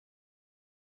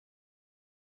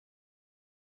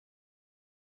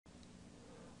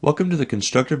Welcome to the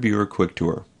Constructor Viewer Quick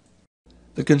Tour.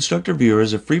 The Constructor Viewer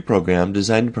is a free program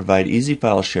designed to provide easy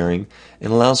file sharing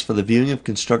and allows for the viewing of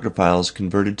constructor files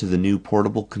converted to the new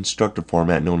Portable Constructor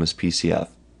Format known as PCF.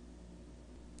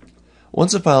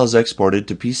 Once a file is exported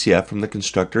to PCF from the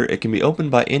constructor, it can be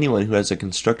opened by anyone who has a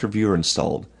Constructor Viewer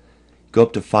installed. Go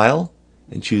up to File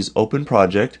and choose Open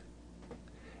Project,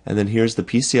 and then here's the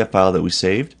PCF file that we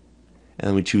saved, and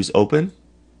then we choose Open.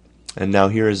 And now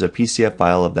here is a PCF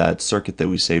file of that circuit that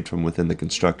we saved from within the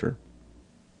constructor.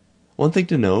 One thing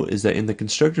to note is that in the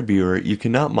Constructor Viewer you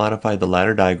cannot modify the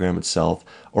ladder diagram itself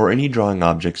or any drawing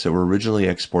objects that were originally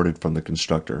exported from the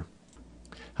constructor.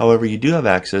 However, you do have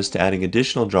access to adding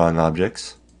additional drawing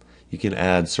objects. You can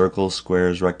add circles,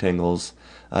 squares, rectangles,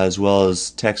 as well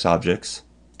as text objects.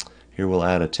 Here we'll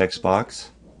add a text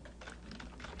box.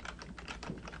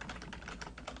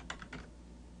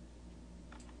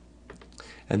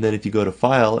 And then if you go to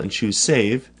File and choose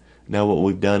Save, now what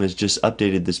we've done is just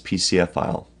updated this PCF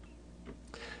file.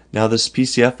 Now this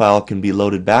PCF file can be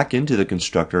loaded back into the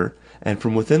constructor, and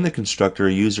from within the constructor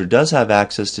a user does have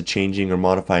access to changing or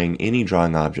modifying any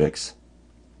drawing objects.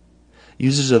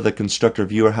 Users of the Constructor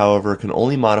Viewer, however, can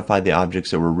only modify the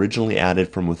objects that were originally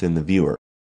added from within the viewer.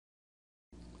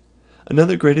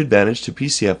 Another great advantage to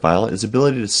PCF file is the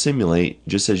ability to simulate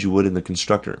just as you would in the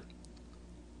constructor.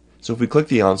 So if we click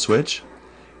the on switch,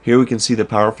 here we can see the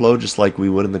power flow just like we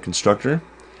would in the constructor,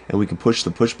 and we can push the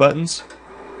push buttons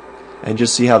and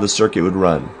just see how the circuit would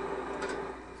run.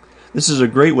 This is a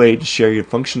great way to share your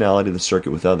functionality of the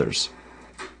circuit with others.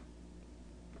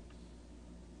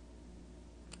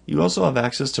 You also have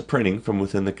access to printing from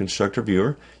within the Constructor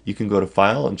Viewer. You can go to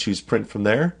File and choose Print from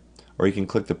there, or you can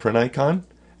click the print icon,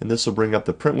 and this will bring up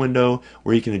the print window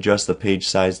where you can adjust the page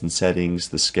size and settings,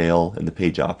 the scale, and the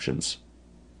page options.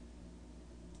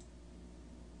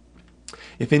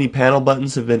 If any panel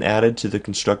buttons have been added to the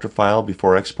constructor file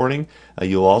before exporting,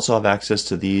 you'll also have access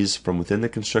to these from within the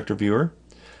Constructor Viewer,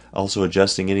 also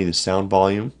adjusting any of the sound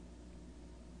volume.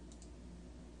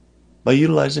 By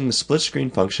utilizing the split screen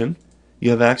function,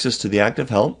 you have access to the active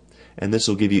help, and this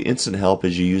will give you instant help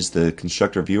as you use the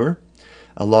Constructor Viewer,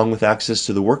 along with access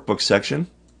to the workbook section.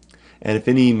 And if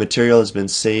any material has been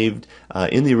saved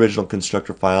in the original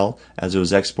constructor file as it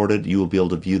was exported, you will be able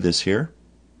to view this here.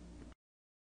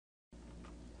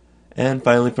 And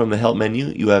finally, from the Help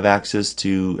menu, you have access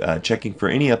to checking for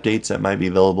any updates that might be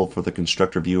available for the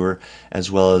Constructor Viewer,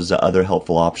 as well as other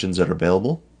helpful options that are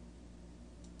available.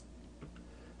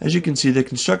 As you can see, the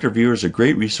Constructor Viewer is a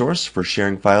great resource for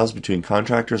sharing files between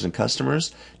contractors and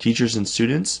customers, teachers and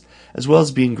students, as well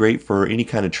as being great for any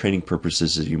kind of training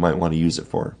purposes that you might want to use it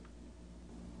for.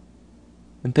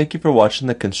 And thank you for watching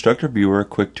the Constructor Viewer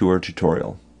Quick Tour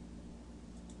tutorial.